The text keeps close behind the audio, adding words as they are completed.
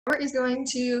Robert is going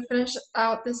to finish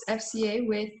out this FCA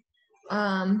with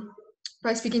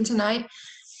by speaking tonight,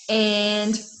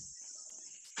 and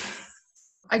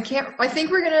I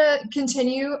think we're gonna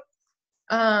continue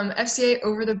FCA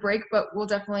over the break, but we'll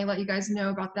definitely let you guys know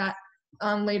about that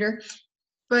later.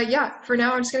 But yeah, for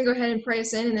now, I'm just gonna go ahead and pray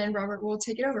us in, and then Robert will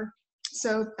take it over.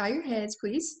 So bow your heads,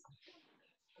 please.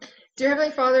 Dear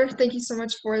Heavenly Father, thank you so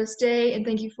much for this day, and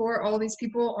thank you for all these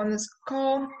people on this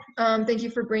call. Thank you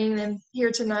for bringing them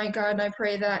here tonight, God, and I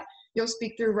pray that you'll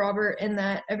speak through Robert and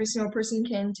that every single person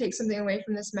can take something away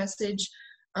from this message.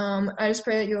 I just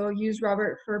pray that you'll use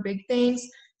Robert for big things,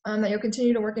 that you'll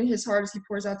continue to work in his heart as he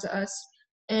pours out to us.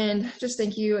 And just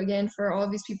thank you again for all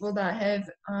of these people that have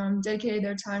dedicated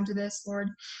their time to this, Lord.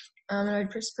 And I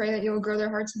just pray that you'll grow their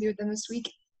hearts and be with them this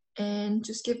week, and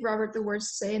just give Robert the words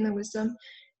to say and the wisdom.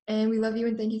 And we love you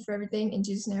and thank you for everything. In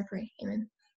Jesus' name I pray. Amen.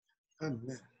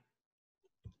 Amen.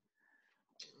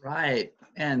 Right.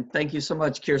 And thank you so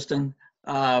much, Kirsten.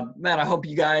 Man, I hope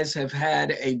you guys have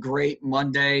had a great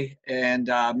Monday. And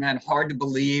man, hard to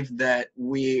believe that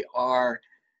we are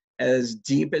as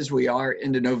deep as we are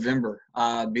into November,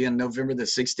 being November the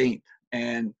 16th.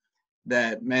 And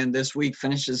that, man, this week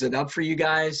finishes it up for you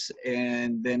guys.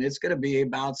 And then it's going to be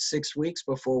about 6 weeks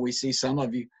before we see some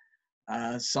of you.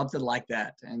 Something like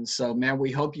that. And so, man,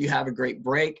 we hope you have a great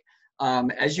break.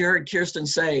 As you heard Kirsten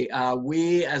say,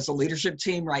 we as a leadership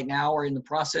team right now are in the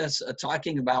process of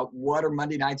talking about what our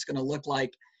Monday nights going to look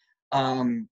like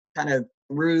kind of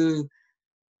through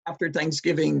after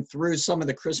Thanksgiving through some of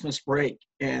the Christmas break.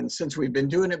 And since we've been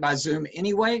doing it by Zoom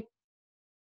anyway,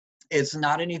 it's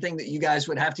not anything that you guys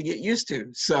would have to get used to.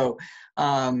 So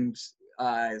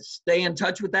stay in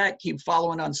touch with that. Keep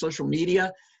following on social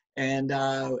media. And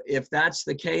if that's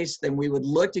the case, then we would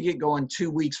look to get going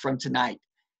 2 weeks from tonight.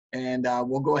 And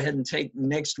we'll go ahead and take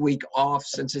next week off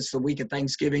since it's the week of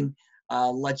Thanksgiving.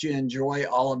 Let you enjoy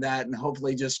all of that and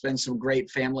hopefully just spend some great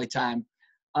family time.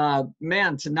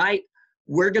 Man, tonight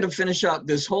we're going to finish up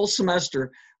this whole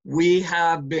semester. We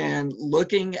have been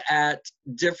looking at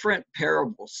different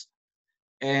parables.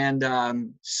 And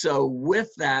so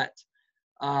with that,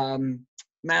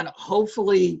 man,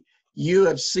 hopefully you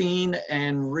have seen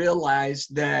and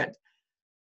realized that,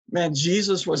 man,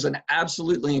 Jesus was an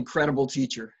absolutely incredible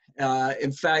teacher.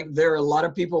 In fact, there are a lot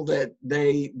of people that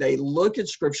they look at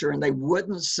Scripture and they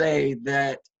wouldn't say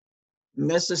that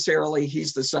necessarily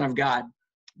he's the Son of God.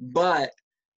 But,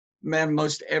 man,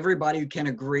 most everybody can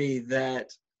agree that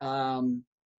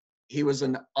he was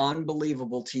an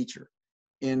unbelievable teacher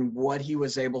in what he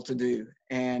was able to do.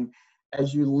 And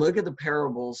as you look at the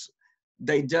parables,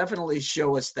 they definitely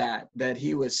show us that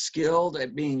he was skilled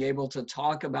at being able to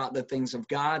talk about the things of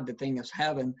God, the things of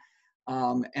heaven,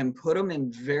 and put them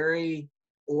in very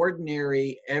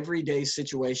ordinary, everyday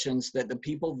situations that the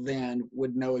people then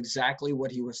would know exactly what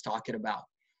he was talking about,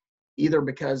 either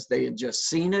because they had just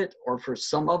seen it, or for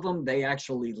some of them, they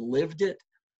actually lived it.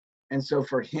 And so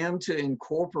for him to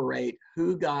incorporate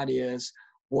who God is,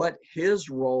 what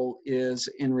his role is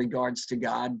in regards to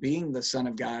God, being the Son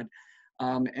of God,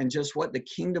 and just what the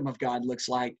kingdom of God looks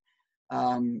like,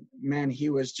 man, he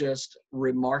was just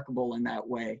remarkable in that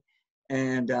way.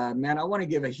 And man, I want to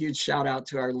give a huge shout out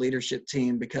to our leadership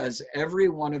team, because every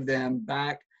one of them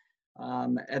back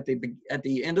at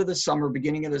the end of the summer,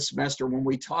 beginning of the semester, when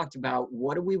we talked about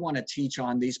what do we want to teach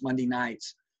on these Monday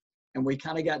nights, and we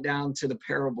kind of got down to the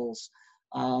parables.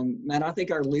 Man, I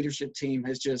think our leadership team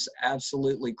has just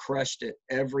absolutely crushed it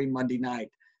every Monday night.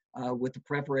 With the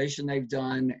preparation they've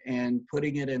done and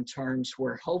putting it in terms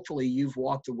where hopefully you've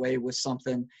walked away with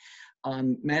something.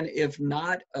 Man, if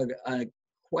not a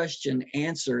question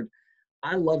answered,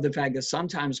 I love the fact that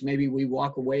sometimes maybe we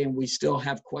walk away and we still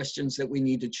have questions that we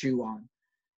need to chew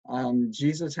on.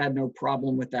 Jesus had no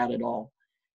problem with that at all.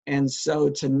 And so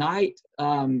tonight,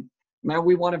 man,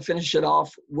 we want to finish it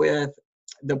off with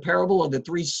the parable of the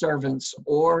three servants,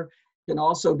 or can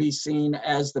also be seen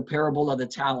as the parable of the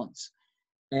talents.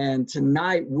 And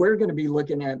tonight we're going to be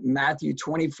looking at Matthew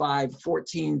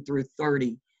 25:14 through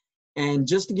 30. And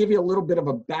just to give you a little bit of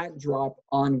a backdrop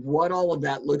on what all of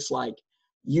that looks like,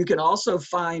 you can also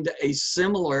find a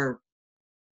similar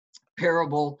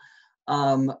parable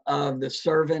of the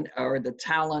servant or the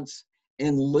talents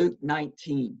in Luke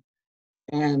 19.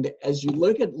 And as you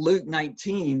look at Luke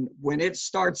 19, when it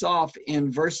starts off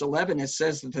in verse 11, it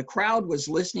says that the crowd was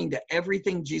listening to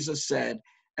everything Jesus said.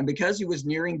 And because he was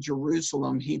nearing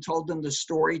Jerusalem, he told them the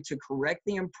story to correct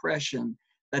the impression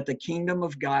that the kingdom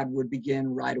of God would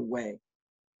begin right away.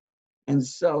 And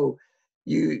so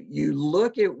you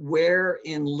look at where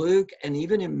in Luke and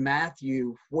even in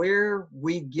Matthew, where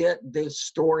we get this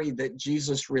story that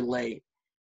Jesus relayed.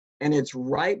 And it's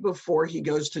right before he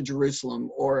goes to Jerusalem,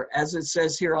 or as it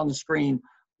says here on the screen,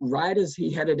 right as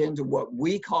he headed into what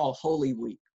we call Holy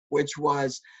Week, which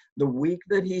was the week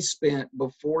that he spent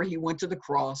before he went to the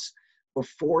cross,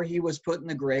 before he was put in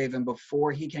the grave, and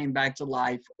before he came back to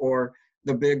life, or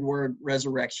the big word,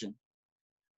 resurrection.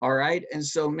 All right. And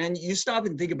so, man, you stop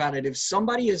and think about it. If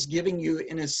somebody is giving you,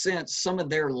 in a sense, some of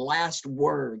their last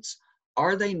words,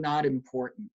 are they not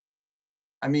important?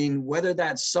 I mean, whether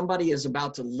that's somebody is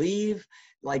about to leave,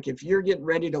 like if you're getting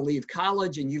ready to leave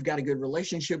college and you've got a good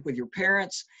relationship with your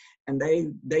parents, and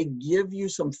they give you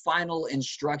some final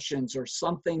instructions or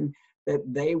something that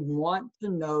they want to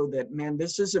know that, man,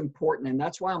 this is important. And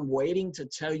that's why I'm waiting to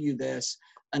tell you this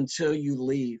until you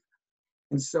leave.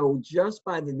 And so just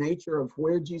by the nature of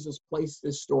where Jesus placed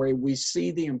this story, we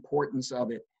see the importance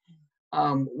of it.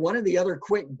 One of the other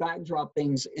quick backdrop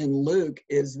things in Luke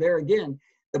is there again,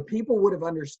 the people would have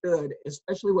understood,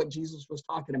 especially what Jesus was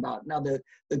talking about. Now, the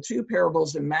two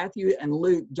parables in Matthew and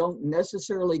Luke don't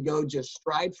necessarily go just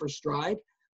stride for stride,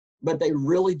 but they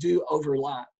really do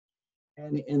overlap.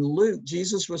 And in Luke,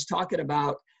 Jesus was talking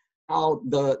about how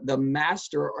the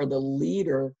master or the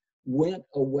leader went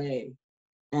away.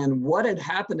 And what had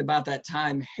happened about that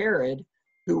time, Herod,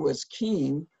 who was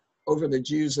king over the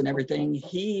Jews and everything,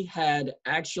 he had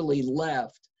actually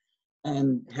left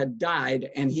and had died,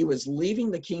 and he was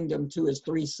leaving the kingdom to his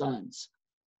three sons.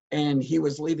 And he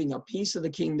was leaving a piece of the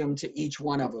kingdom to each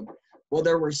one of them. Well,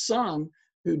 there were some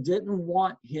who didn't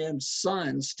want his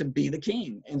sons to be the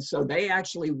king. And so they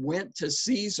actually went to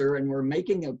Caesar and were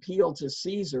making an appeal to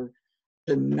Caesar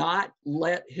to not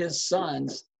let his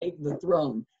sons take the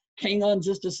throne. Hang on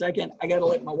just a second. I got to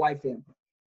let my wife in.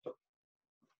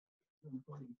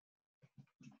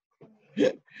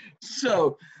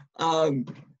 So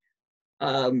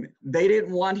they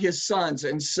didn't want his sons.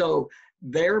 And so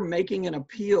they're making an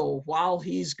appeal while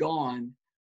he's gone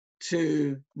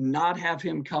to not have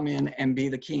him come in and be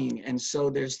the king. And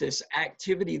so there's this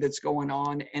activity that's going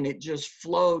on, and it just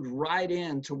flowed right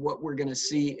into what we're going to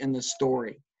see in the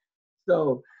story.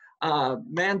 So,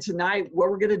 man, tonight, what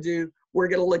we're going to do, we're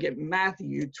going to look at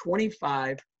Matthew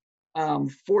 25,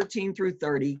 14 through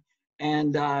 30.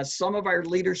 And some of our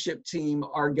leadership team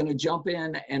are going to jump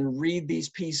in and read these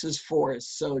pieces for us.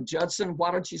 So, Judson,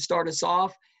 why don't you start us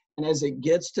off? And as it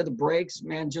gets to the breaks,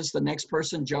 man, just the next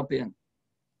person jump in.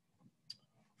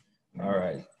 All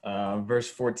right. Verse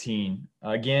 14.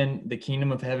 Again, the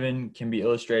kingdom of heaven can be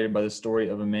illustrated by the story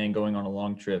of a man going on a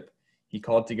long trip. He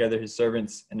called together his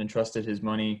servants and entrusted his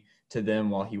money to them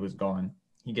while he was gone.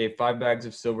 He gave 5 bags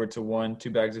of silver to one,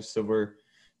 2 bags of silver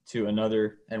to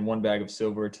another, and 1 bag of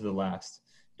silver to the last,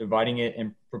 dividing it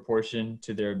in proportion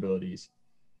to their abilities.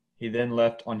 He then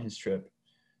left on his trip.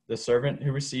 The servant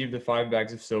who received the 5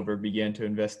 bags of silver began to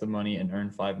invest the money and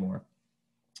earn 5 more.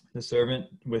 The servant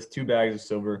with 2 bags of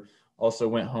silver also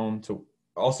went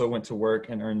to work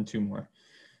and earned 2 more.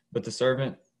 But the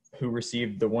servant who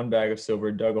received the 1 bag of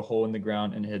silver dug a hole in the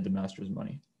ground and hid the master's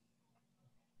money.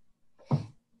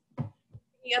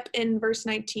 Up in verse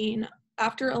 19,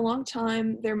 after a long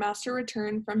time, their master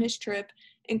returned from his trip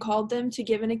and called them to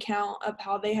give an account of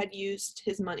how they had used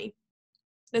his money.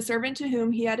 The servant to whom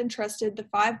he had entrusted the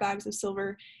 5 bags of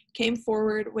silver came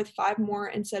forward with 5 more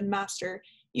and said, Master,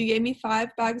 you gave me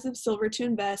 5 bags of silver to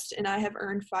invest, and I have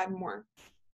earned 5 more.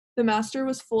 The master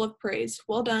was full of praise.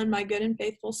 Well done, my good and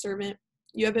faithful servant.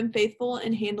 You have been faithful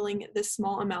in handling this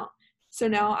small amount. So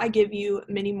now I give you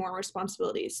many more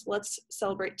responsibilities. Let's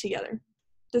celebrate together.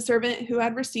 The servant who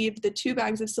had received the 2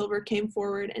 bags of silver came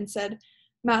forward and said,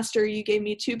 Master, you gave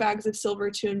me 2 bags of silver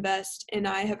to invest, and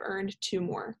I have earned 2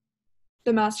 more.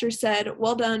 The master said,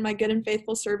 Well done, my good and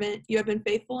faithful servant. You have been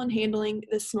faithful in handling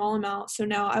this small amount, so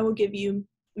now I will give you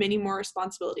many more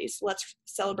responsibilities. Let's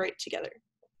celebrate together.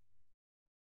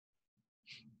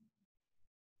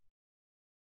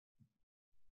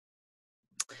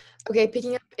 Okay,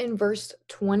 picking up in verse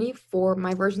 24,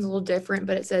 my version's a little different,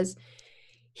 but it says,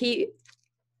 He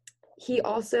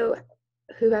also,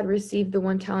 who had received the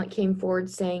 1 talent, came forward,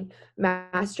 saying,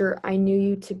 Master, I knew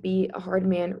you to be a hard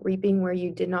man, reaping where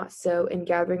you did not sow, and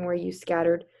gathering where you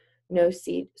scattered no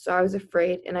seed. So I was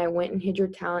afraid, and I went and hid your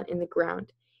talent in the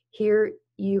ground. Here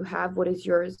you have what is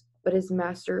yours. But his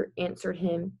master answered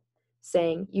him,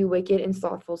 saying, You wicked and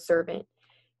slothful servant,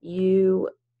 you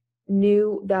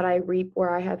knew that I reap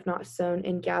where I have not sown,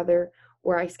 and gather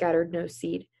where I scattered no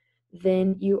seed.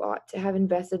 Then you ought to have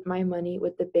invested my money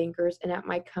with the bankers, and at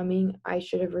my coming I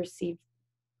should have received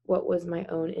what was my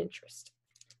own interest.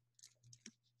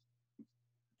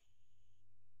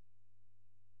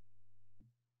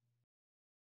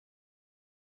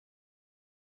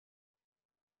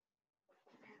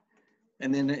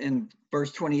 And then in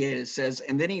verse 28, it says,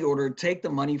 and then he ordered, take the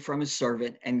money from his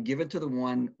servant and give it to the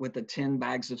one with the 10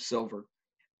 bags of silver.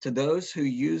 To those who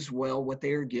use well what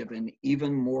they are given,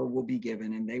 even more will be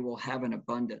given, and they will have an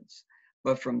abundance.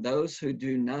 But from those who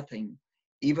do nothing,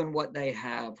 even what they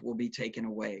have will be taken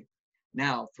away.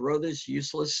 Now throw this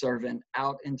useless servant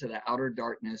out into the outer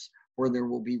darkness, where there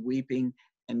will be weeping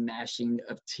and gnashing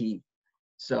of teeth.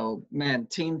 So, man,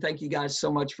 team, thank you guys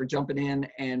so much for jumping in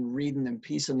and reading and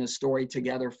piecing this story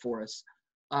together for us.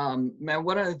 Man,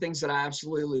 one of the things that I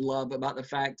absolutely love about the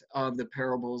fact of the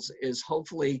parables is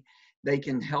hopefully they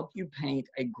can help you paint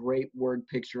a great word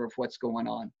picture of what's going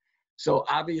on. So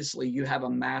obviously you have a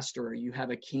master, you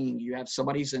have a king, you have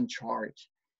somebody's in charge,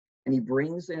 and he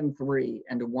brings in 3,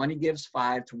 and to one he gives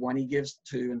 5, to one he gives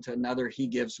 2, and to another he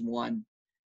gives 1.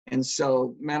 And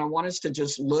so, man, I want us to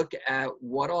just look at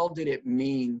what all did it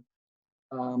mean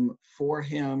for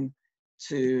him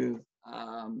to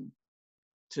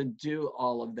do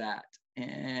all of that,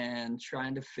 and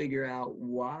trying to figure out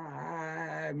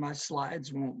why my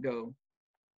slides won't go.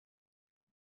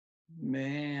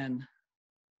 Man,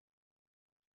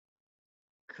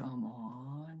 come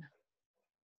on.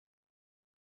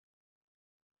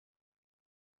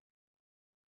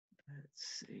 Let's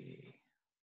see.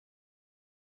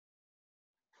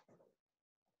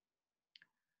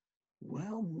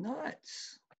 Well,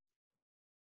 nuts.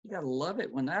 You gotta love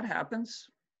it when that happens.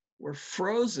 We're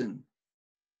frozen.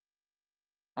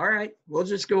 All right, we'll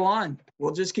just go on.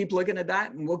 We'll just keep looking at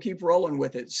that and we'll keep rolling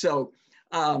with it. So,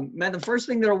 man, the first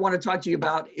thing that I want to talk to you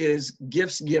about is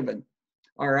gifts given.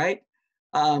 All right.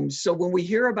 So when we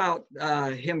hear about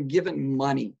him giving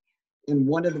money, in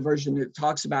one of the versions it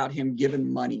talks about him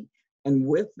giving money. And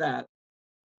with that,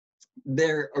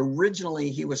 there originally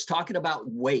he was talking about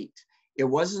weight. It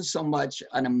wasn't so much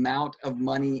an amount of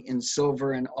money in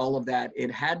silver and all of that. It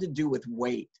had to do with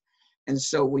weight. And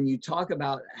so when you talk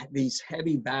about these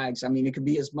heavy bags, I mean, it could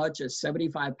be as much as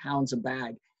 75 pounds a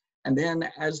bag. And then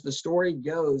as the story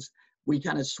goes, we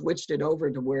kind of switched it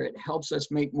over to where it helps us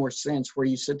make more sense, where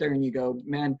you sit there and you go,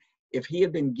 man, if he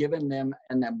had been given them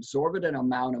an exorbitant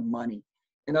amount of money,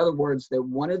 in other words, that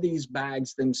one of these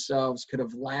bags themselves could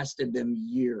have lasted them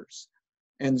years.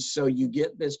 And so you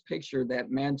get this picture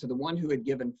that, man, to the one who had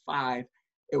given 5,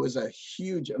 it was a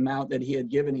huge amount that he had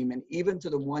given him. And even to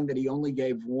the one that he only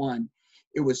gave 1,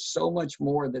 it was so much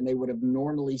more than they would have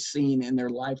normally seen in their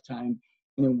lifetime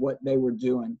and in what they were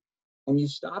doing. And you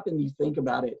stop and you think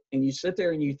about it and you sit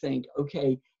there and you think,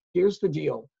 okay, here's the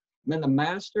deal. And then the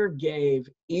master gave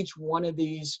each one of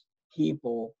these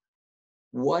people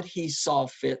what he saw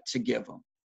fit to give them.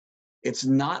 It's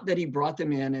not that he brought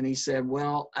them in and he said,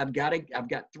 well, I've got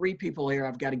 3 people here.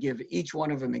 I've got to give each one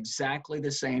of them exactly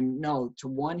the same. No, to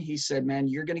one, he said, man,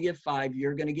 you're going to get 5,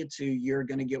 you're going to get 2, you're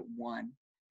going to get 1.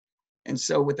 And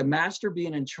so with the master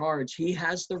being in charge, he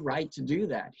has the right to do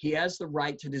that. He has the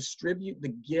right to distribute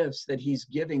the gifts that he's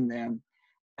giving them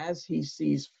as he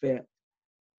sees fit.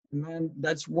 Man,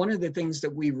 that's one of the things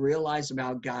that we realize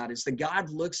about God is that God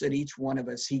looks at each one of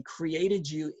us. He created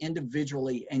you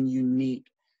individually and unique.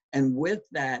 And with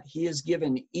that, he has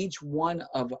given each one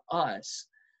of us,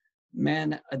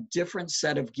 man, a different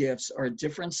set of gifts or a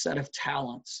different set of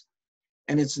talents.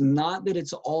 And it's not that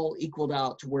it's all equaled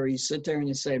out to where you sit there and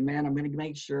you say, man, I'm going to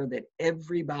make sure that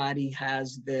everybody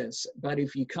has this. But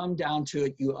if you come down to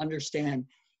it, you understand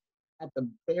at the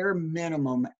bare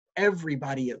minimum,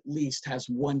 everybody at least has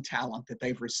one talent that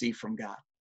they've received from God.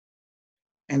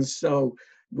 And so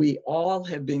we all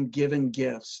have been given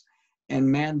gifts. And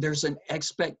man, there's an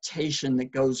expectation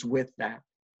that goes with that.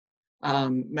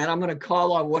 Man, I'm going to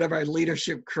call on one of our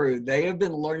leadership crew. They have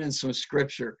been learning some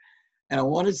scripture. And I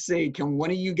want to see, can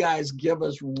one of you guys give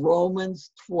us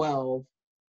Romans 12,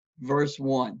 verse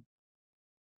 1?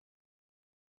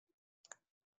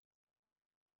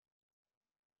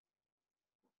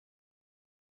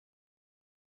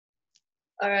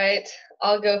 All right,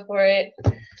 I'll go for it.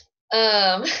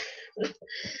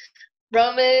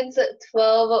 Romans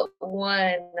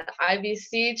 12:1. I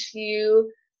beseech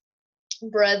you,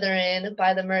 brethren,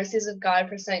 by the mercies of God,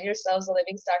 present yourselves a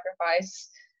living sacrifice,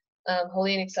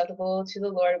 holy and acceptable to the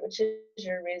Lord, which is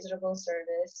your reasonable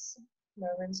service.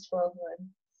 Romans 12:1.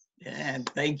 And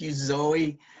thank you,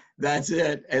 Zoe. That's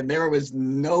it. And there was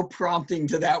no prompting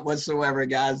to that whatsoever,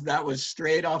 guys. That was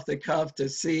straight off the cuff to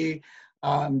see.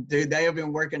 Dude, they have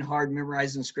been working hard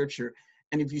memorizing scripture.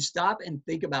 And if you stop and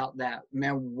think about that,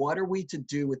 man, what are we to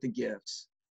do with the gifts?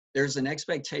 There's an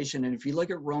expectation. And if you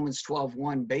look at Romans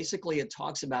 12:1, basically it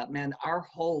talks about, man, our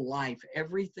whole life,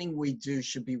 everything we do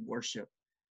should be worship.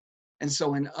 And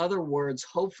so in other words,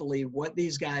 hopefully what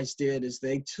these guys did is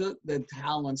they took the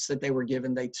talents that they were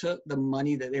given, they took the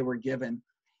money that they were given,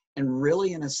 and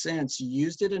really, in a sense,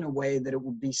 used it in a way that it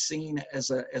would be seen as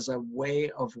a way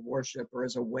of worship or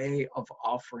as a way of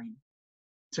offering,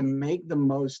 to make the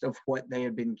most of what they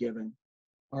had been given.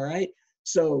 All right?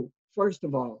 So first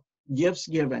of all, gifts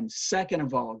given. Second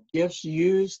of all, gifts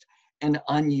used and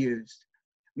unused.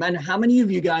 Man, how many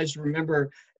of you guys remember,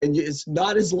 and it's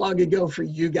not as long ago for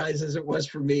you guys as it was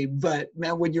for me, but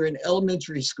man, when you're in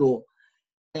elementary school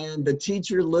and the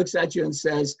teacher looks at you and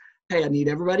says, hey, I need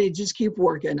everybody to just keep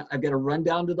working. I've got to run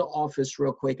down to the office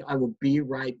real quick. I will be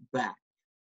right back.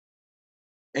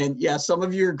 And yeah, some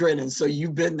of you are grinning, so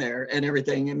you've been there and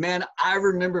everything. And man, I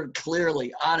remember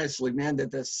clearly, honestly, man,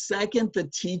 that the second the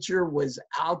teacher was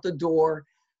out the door,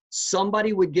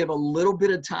 somebody would give a little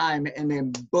bit of time and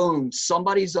then boom,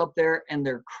 somebody's up there and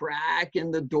they're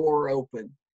cracking the door open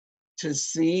to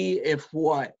see if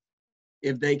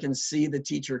they can see the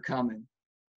teacher coming.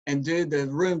 And dude, the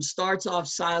room starts off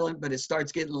silent, but it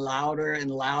starts getting louder and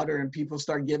louder, and people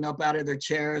start getting up out of their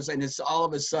chairs, and it's all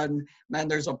of a sudden, man,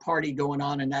 there's a party going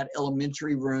on in that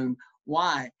elementary room.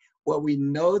 Why? Well, we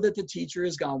know that the teacher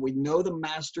is gone. We know the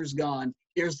master's gone.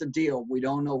 Here's the deal. We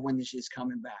don't know when she's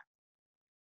coming back.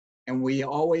 And we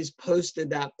always posted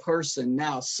that person.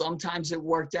 Now, sometimes it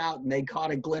worked out and they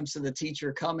caught a glimpse of the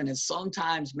teacher coming, and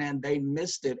sometimes, man, they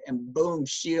missed it, and boom,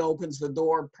 she opens the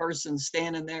door, person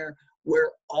standing there.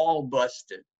 We're all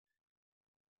busted.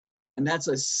 And that's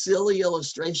a silly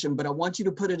illustration, but I want you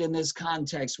to put it in this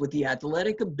context with the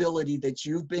athletic ability that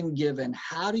you've been given.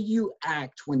 How do you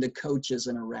act when the coach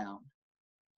isn't around?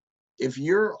 If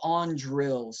you're on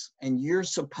drills and you're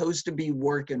supposed to be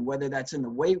working, whether that's in the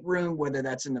weight room, whether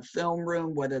that's in the film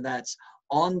room, whether that's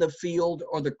on the field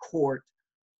or the court,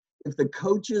 if the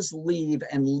coaches leave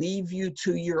and leave you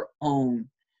to your own,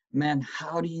 man,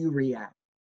 how do you react?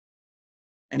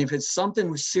 And if it's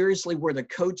something seriously where the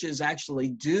coaches actually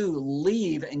do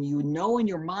leave and you know in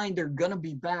your mind they're going to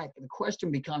be back, the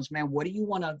question becomes, man, what do you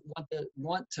want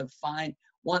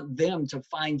them to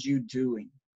find you doing?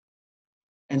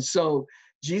 And so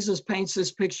Jesus paints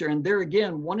this picture, and there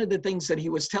again, one of the things that he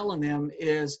was telling them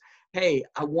is, hey,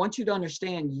 I want you to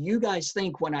understand, you guys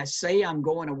think when I say I'm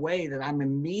going away that I'm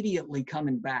immediately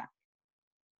coming back.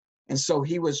 And so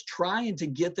he was trying to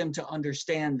get them to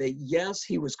understand that, yes,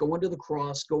 he was going to the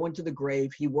cross, going to the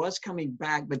grave. He was coming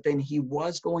back, but then he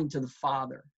was going to the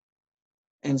Father.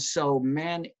 And so,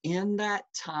 man, in that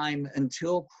time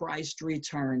until Christ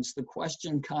returns, the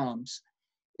question comes,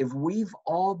 if we've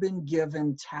all been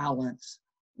given talents,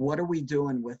 what are we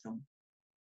doing with them?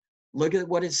 Look at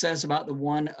what it says about the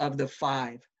one of the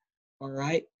five, all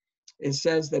right? It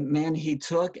says that, man, he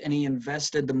took and he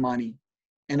invested the money.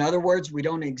 In other words, we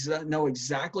don't know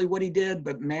exactly what he did,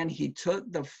 but man, he took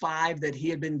the 5 that he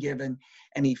had been given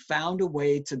and he found a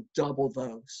way to double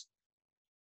those.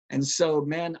 And so,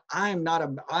 man, I am not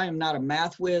a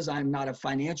math whiz. I'm not a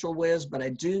financial whiz, but I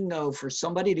do know for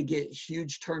somebody to get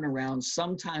huge turnarounds,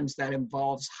 sometimes that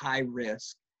involves high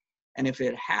risk. And if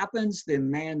it happens,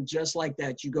 then man, just like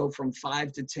that, you go from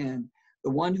 5 to 10. The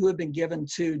one who had been given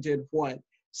 2 did what?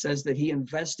 Says that he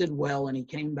invested well and he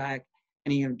came back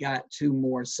and he got 2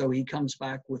 more. So he comes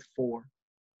back with 4.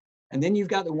 And then you've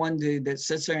got the one dude that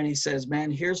sits there and he says,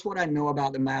 man, here's what I know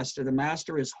about the master. The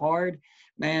master is hard.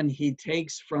 Man, he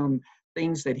takes from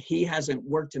things that he hasn't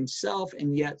worked himself.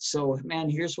 And yet, so man,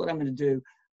 here's what I'm going to do.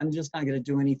 I'm just not going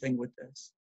to do anything with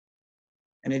this.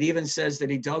 And it even says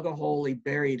that he dug a hole, he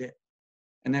buried it.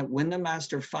 And that when the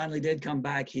master finally did come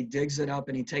back, he digs it up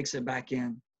and he takes it back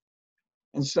in.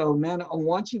 And so, man, I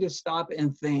want you to stop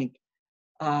and think,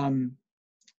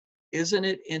 isn't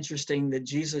it interesting that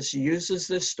Jesus uses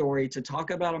this story to talk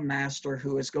about a master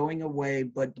who is going away,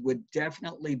 but would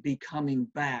definitely be coming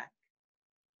back?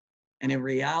 And in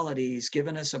reality, he's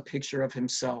given us a picture of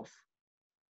himself.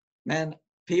 Man,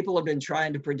 people have been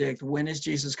trying to predict, when is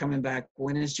Jesus coming back?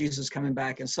 When is Jesus coming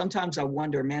back? And sometimes I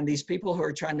wonder, man, these people who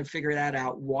are trying to figure that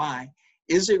out, why?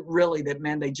 Is it really that,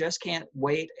 man, they just can't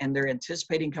wait and they're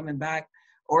anticipating coming back?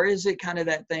 Or is it kind of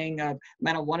that thing of,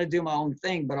 man, I want to do my own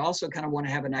thing, but also kind of want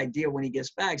to have an idea when he gets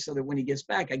back, so that when he gets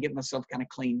back, I get myself kind of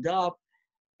cleaned up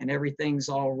and everything's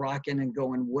all rocking and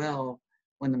going well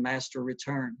when the master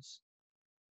returns.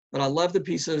 But I love the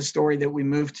piece of the story that we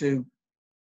moved to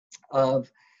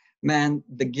of, man,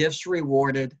 the gifts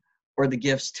rewarded or the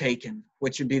gifts taken,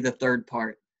 which would be the third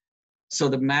part. So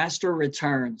the master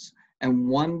returns, and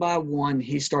one by one,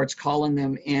 he starts calling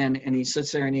them in, and he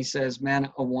sits there and he says,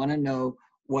 man, I want to know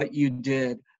what you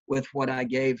did with what I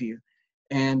gave you.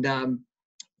 And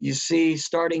you see,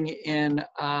 starting in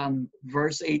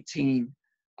verse 18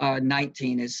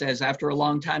 19, it says, after a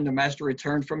long time, the master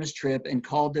returned from his trip and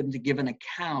called them to give an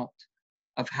account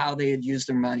of how they had used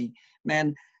their money.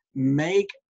 Man, make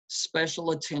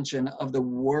special attention of the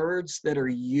words that are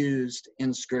used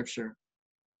in Scripture.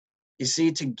 You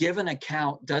see, to give an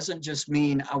account doesn't just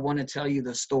mean I want to tell you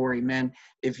the story, man.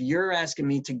 If you're asking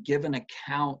me to give an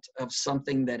account of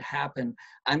something that happened,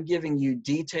 I'm giving you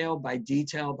detail by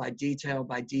detail by detail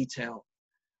by detail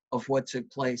of what took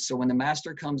place. So when the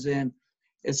master comes in,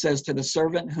 it says, to the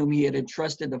servant whom he had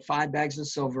entrusted the 5 bags of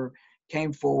silver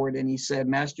came forward and he said,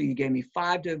 Master, you gave me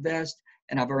 5 to invest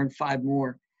and I've earned 5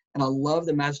 more. And I love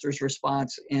the master's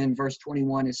response in verse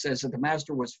 21. It says that the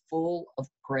master was full of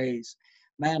praise.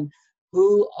 Man,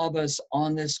 who of us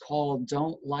on this call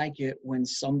don't like it when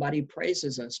somebody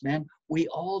praises us, man? We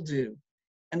all do.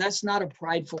 And that's not a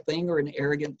prideful thing or an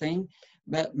arrogant thing.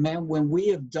 But man, when we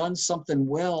have done something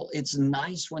well, it's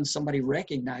nice when somebody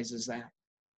recognizes that.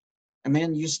 And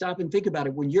man, you stop and think about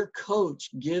it. When your coach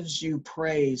gives you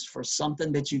praise for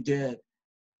something that you did,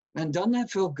 man, doesn't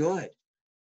that feel good?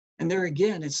 And there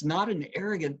again, it's not an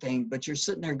arrogant thing, but you're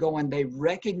sitting there going, they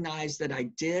recognize that I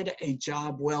did a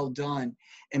job well done.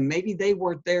 And maybe they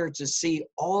weren't there to see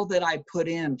all that I put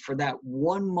in for that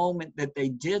one moment that they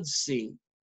did see.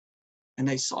 And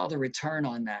they saw the return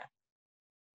on that.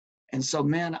 And so,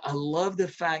 man, I love the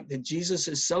fact that Jesus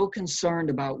is so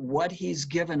concerned about what he's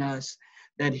given us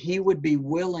that he would be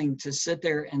willing to sit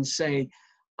there and say,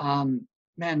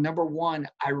 man, number one,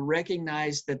 I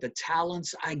recognize that the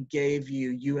talents I gave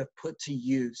you, you have put to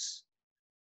use.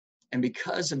 And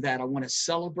because of that, I want to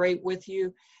celebrate with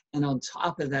you. And on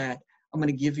top of that, I'm going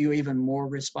to give you even more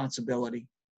responsibility.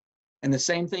 And the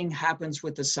same thing happens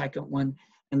with the second one.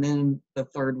 And then the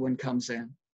third one comes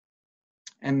in.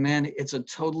 And man, it's a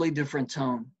totally different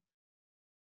tone.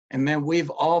 And man, we've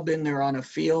all been there on a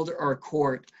field or a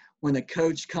court when the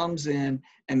coach comes in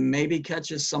and maybe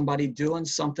catches somebody doing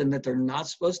something that they're not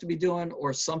supposed to be doing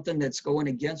or something that's going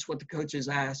against what the coach has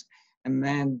asked. And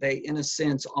man, they, in a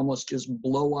sense, almost just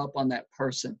blow up on that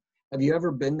person. Have you ever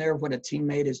been there when a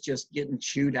teammate is just getting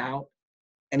chewed out?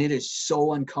 And it is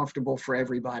so uncomfortable for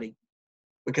everybody.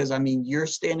 Because, I mean, you're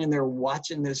standing there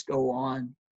watching this go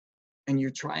on and you're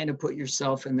trying to put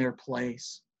yourself in their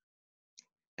place.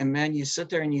 And man, you sit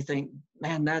there and you think,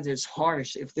 man, that is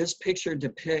harsh. If this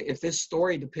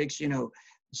story depicts,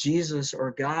 Jesus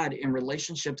or God in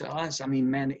relationship to us, I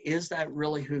mean, man, is that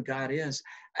really who God is?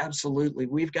 Absolutely.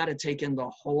 We've got to take in the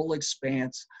whole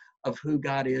expanse of who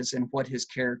God is and what his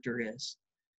character is.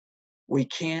 We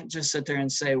can't just sit there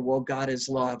and say, well, God is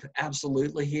love.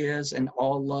 Absolutely he is, and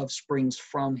all love springs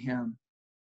from him.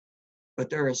 But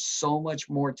there is so much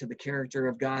more to the character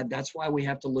of God. That's why we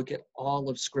have to look at all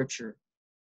of Scripture.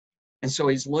 And so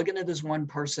he's looking at this one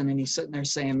person and he's sitting there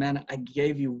saying, man, I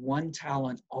gave you 1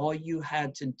 talent. All you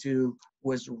had to do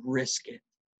was risk it.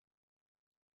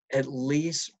 At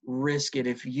least risk it.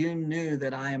 If you knew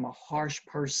that I am a harsh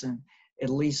person, at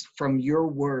least from your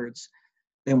words,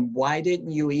 then why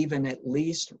didn't you even at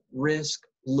least risk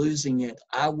losing it?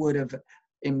 I would have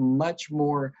much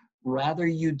more rather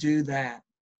you do that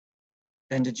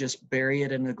than to just bury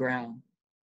it in the ground.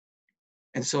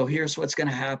 And so here's what's going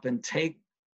to happen. Take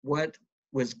what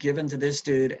was given to this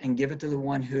dude and give it to the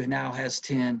one who now has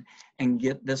 10 and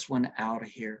get this one out of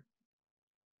here.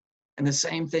 And the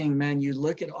same thing, man, you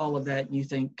look at all of that and you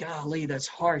think, golly, that's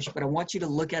harsh, but I want you to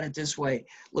look at it this way.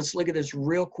 Let's look at this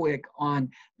real quick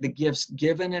on the gifts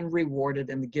given and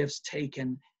rewarded and the gifts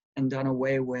taken and done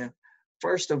away with.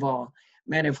 First of all,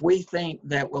 man, if we think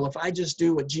that, well, if I just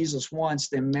do what Jesus wants,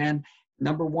 then man,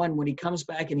 number one, when he comes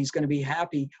back and he's going to be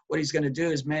happy, what he's going to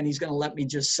do is, man, he's going to let me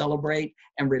just celebrate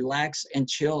and relax and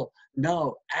chill.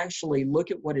 No, actually, look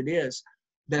at what it is.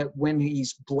 That when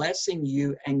he's blessing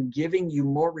you and giving you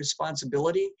more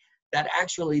responsibility, that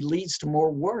actually leads to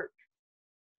more work.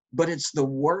 But it's the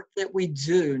work that we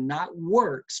do, not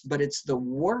works, but it's the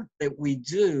work that we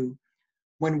do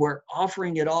when we're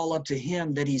offering it all up to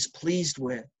him that he's pleased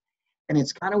with. And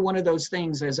it's kind of one of those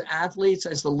things as athletes,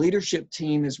 as the leadership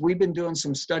team, as we've been doing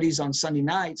some studies on Sunday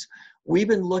nights, we've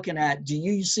been looking at, do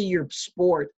you see your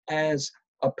sport as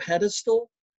a pedestal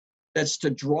that's to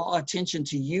draw attention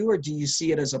to you, or do you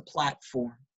see it as a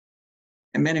platform?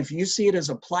 And man, if you see it as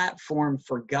a platform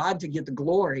for God to get the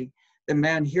glory, then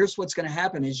man, here's what's going to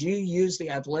happen is you use the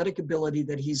athletic ability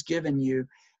that he's given you,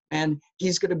 and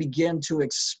he's going to begin to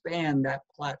expand that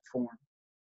platform.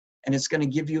 And it's going to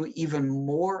give you even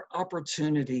more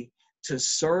opportunity to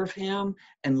serve him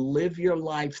and live your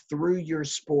life through your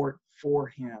sport for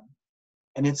him.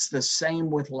 And it's the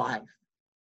same with life.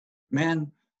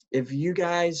 Man, if you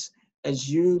guys as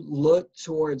you look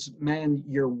towards, man,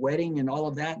 your wedding and all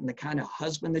of that, and the kind of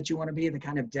husband that you want to be, the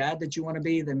kind of dad that you want to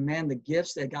be, then, man, the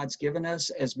gifts that God's given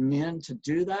us as men to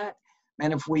do that,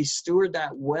 man, if we steward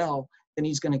that well, then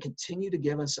he's going to continue to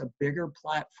give us a bigger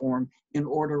platform in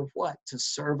order of what? To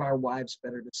serve our wives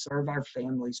better, to serve our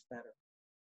families better.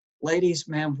 Ladies,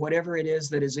 man, whatever it is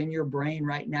that is in your brain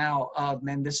right now of,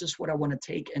 man, this is what I want to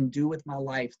take and do with my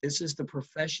life. This is the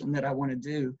profession that I want to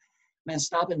do. Man,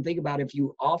 stop and think about if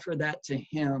you offer that to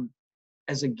him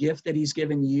as a gift that he's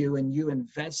given you and you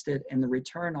invest it, and the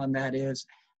return on that is,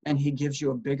 and he gives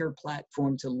you a bigger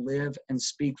platform to live and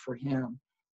speak for him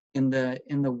in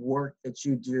the work that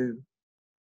you do.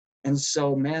 And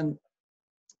so, man,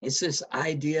 it's this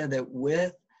idea that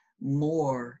with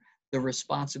more, the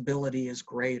responsibility is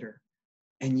greater.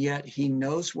 And yet he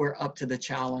knows we're up to the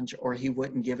challenge, or he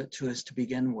wouldn't give it to us to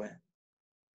begin with.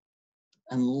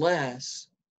 Unless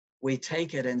we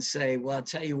take it and say, well, I'll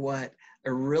tell you what, I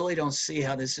really don't see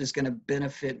how this is going to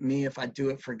benefit me if I do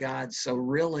it for God. So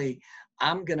really,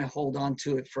 I'm going to hold on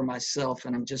to it for myself,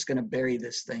 and I'm just going to bury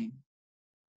this thing.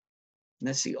 And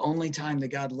that's the only time that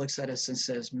God looks at us and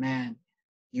says, man,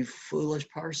 you foolish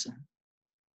person.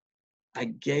 I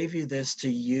gave you this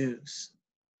to use.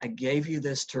 I gave you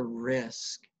this to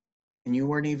risk. And you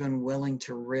weren't even willing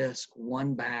to risk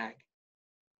one bag.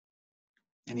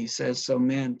 And he says, so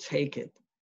man, take it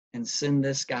and send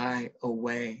this guy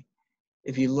away.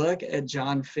 If you look at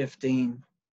John 15,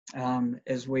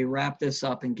 as we wrap this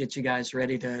up and get you guys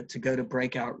ready to go to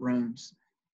breakout rooms,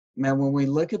 man, when we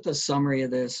look at the summary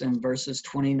of this in verses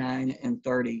 29 and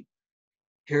 30,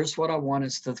 here's what I want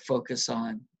us to focus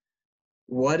on.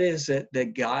 What is it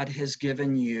that God has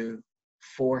given you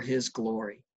for his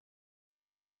glory?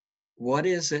 What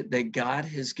is it that God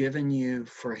has given you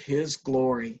for his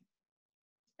glory?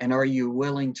 And are you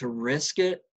willing to risk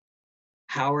it?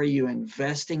 How are you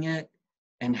investing it?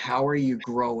 And how are you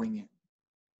growing it?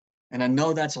 And I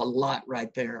know that's a lot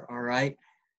right there, all right?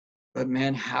 But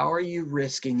man, how are you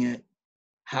risking it?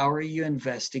 How are you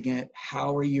investing it?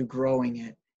 How are you growing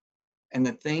it? And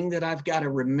the thing that I've got to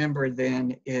remember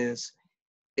then is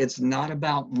it's not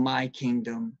about my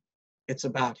kingdom. It's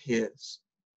about his.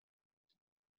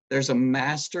 There's a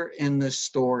master in this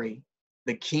story.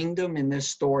 The kingdom in this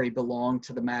story belonged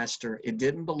to the master. It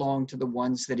didn't belong to the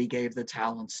ones that he gave the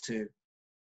talents to.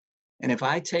 And if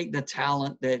I take the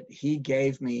talent that he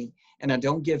gave me and I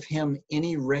don't give him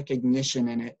any recognition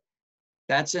in it,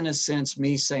 that's in a sense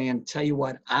me saying, tell you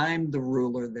what, I'm the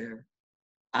ruler there.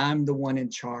 I'm the one in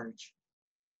charge.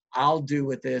 I'll do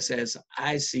with this as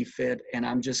I see fit, and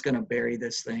I'm just going to bury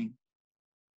this thing.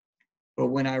 But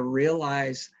when I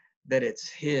realize that it's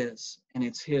his and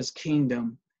it's his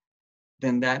kingdom,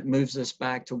 then that moves us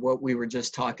back to what we were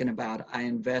just talking about. I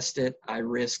invest it, I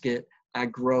risk it, I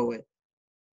grow it.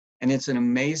 And it's an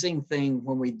amazing thing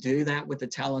when we do that with the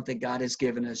talent that God has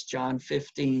given us. John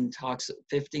 15 talks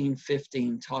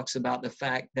about the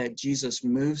fact that Jesus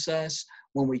moves us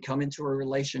when we come into a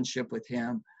relationship with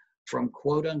him from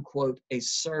quote unquote a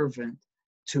servant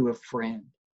to a friend.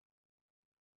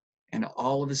 And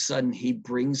all of a sudden he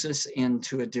brings us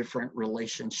into a different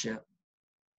relationship.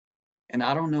 And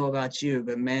I don't know about you,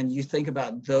 but man, you think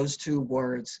about those two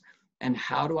words. And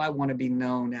how do I want to be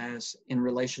known as in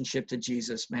relationship to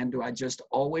Jesus? Man, do I just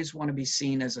always want to be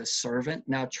seen as a servant?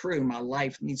 Now, true, my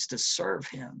life needs to serve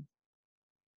him.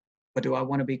 But do I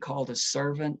want to be called a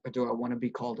servant, or do I want to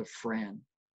be called a friend?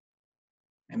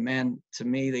 And man, to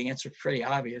me, the answer is pretty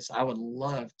obvious. I would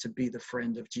love to be the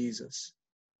friend of Jesus.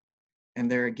 And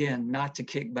there again, not to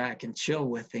kick back and chill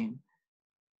with him,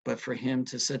 but for him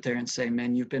to sit there and say,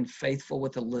 man, you've been faithful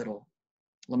with a little.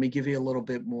 Let me give you a little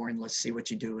bit more and let's see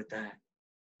what you do with that.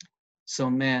 So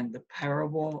man, the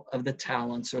parable of the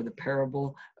talents, or the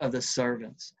parable of the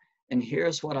servants. And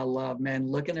here's what I love, man,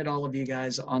 looking at all of you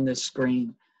guys on this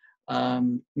screen,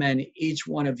 man, each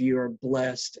one of you are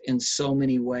blessed in so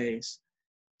many ways.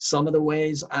 Some of the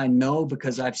ways I know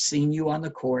because I've seen you on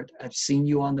the court, I've seen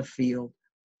you on the field,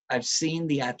 I've seen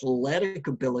the athletic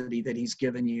ability that he's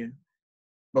given you.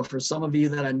 But for some of you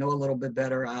that I know a little bit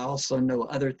better, I also know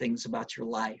other things about your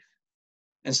life.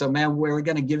 And so, man, we're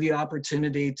going to give you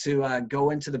opportunity to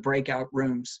go into the breakout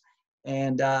rooms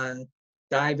and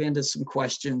dive into some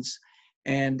questions.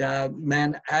 And,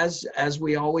 man, as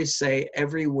we always say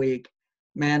every week,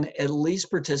 man, at least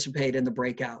participate in the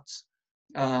breakouts.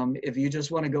 If you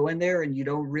just want to go in there and you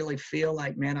don't really feel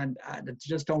like, man, I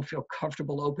just don't feel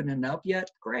comfortable opening up yet,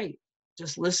 great.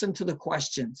 Just listen to the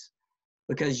questions,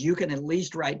 because you can at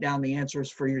least write down the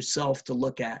answers for yourself to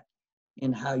look at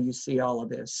in how you see all of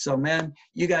this. So, man,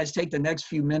 you guys take the next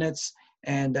few minutes,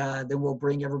 and then we'll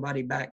bring everybody back